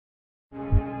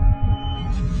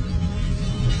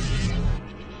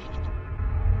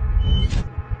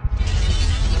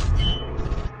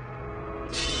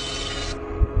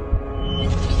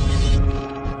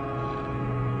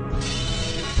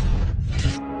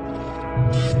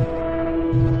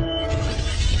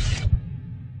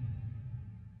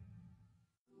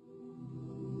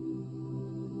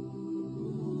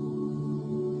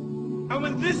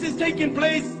this is taking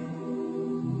place,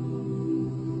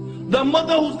 the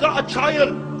mother who's got a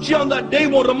child, she on that day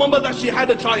won't remember that she had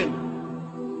a child.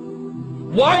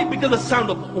 Why? Because the sound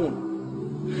of the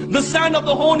horn. The sound of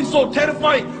the horn is so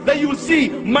terrifying that you will see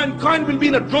mankind will be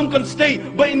in a drunken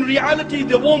state, but in reality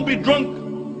they won't be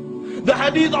drunk. The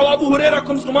hadith of Abu Huraira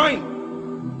comes to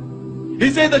mind. He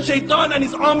said that Shaitan and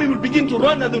his army will begin to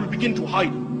run and they will begin to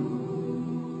hide.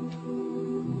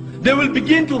 They will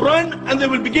begin to run and they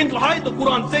will begin to hide. The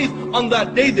Quran says on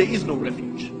that day there is no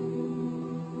refuge.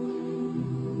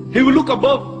 He will look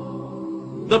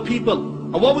above the people,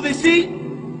 and what will they see?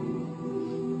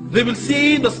 They will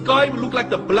see the sky will look like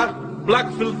the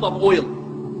black filth of oil.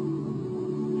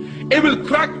 It will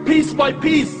crack piece by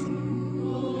piece.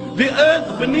 The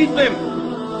earth beneath them,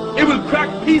 it will crack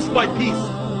piece by piece.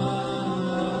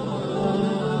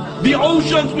 The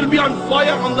oceans will be on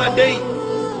fire on that day,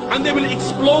 and they will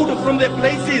explode from their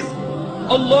places.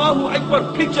 Allahu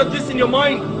Akbar, picture this in your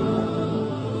mind.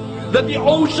 That the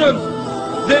oceans,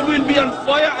 they will be on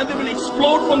fire and they will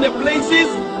explode from their places.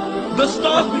 The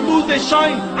stars will lose their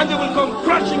shine and they will come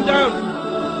crashing down.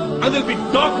 And there will be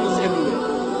darkness everywhere.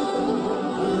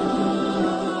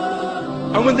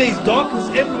 And when there is darkness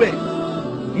everywhere,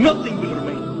 nothing will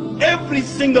remain. Every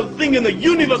single thing in the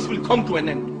universe will come to an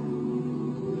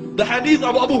end. The hadith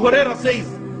of Abu Huraira says,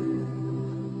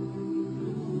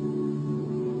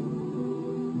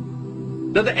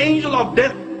 that the angel of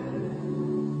death,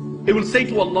 it will say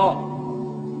to Allah,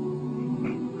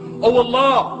 Oh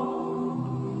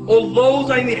Allah, all those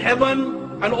are in the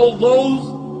heaven and all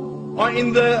those are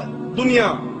in the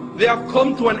dunya, they have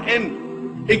come to an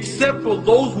end, except for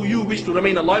those who you wish to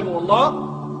remain alive, O Allah.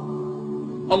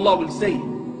 Allah will say,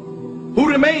 who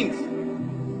remains?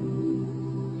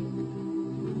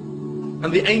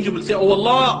 And the angel will say, Oh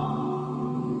Allah,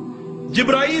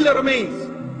 Jibreel remains,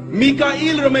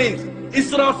 Mikael remains,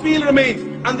 Israfil remains,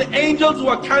 and the angels who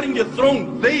are carrying your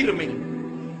throne, they remain.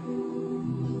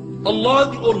 Allah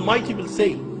the Almighty will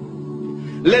say,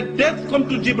 let death come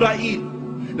to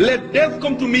Jibreel, let death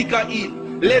come to Mikael,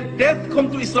 let death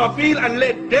come to Israfil, and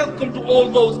let death come to all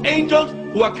those angels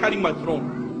who are carrying my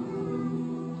throne.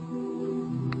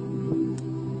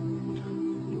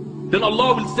 Then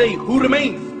Allah will say, who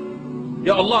remains?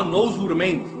 Ya Allah knows who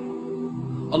remains.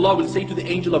 Allah will say to the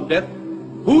angel of death,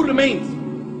 who remains?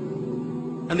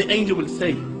 And the angel will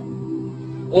say,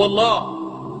 Oh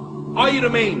Allah, I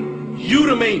remain, you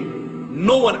remain,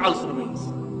 no one else remains.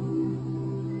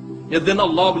 Yet then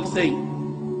Allah will say,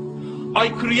 I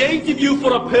created you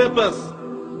for a purpose.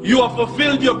 You have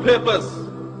fulfilled your purpose.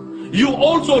 You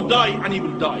also die and you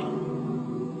will die.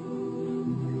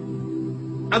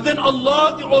 And then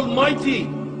Allah the Almighty,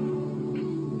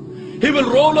 He will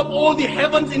roll up all the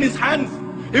heavens in His hands.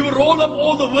 He will roll up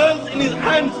all the worlds in His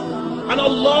hands. And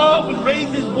Allah will raise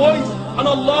His voice and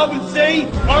Allah will say,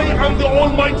 I am the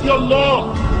Almighty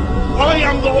Allah. I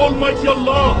am the Almighty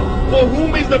Allah. For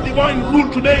whom is the divine rule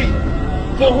today?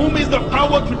 For whom is the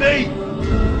power today?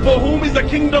 For whom is the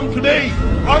kingdom today?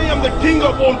 I am the King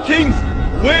of all kings.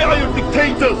 Where are your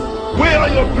dictators? Where are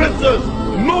your oppressors?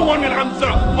 No one will answer.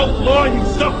 Allah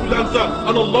Himself will answer.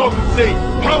 And Allah will say,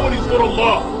 power is for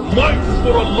Allah. Might is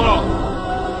for Allah.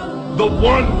 The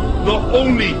one, the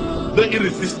only, the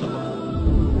irresistible.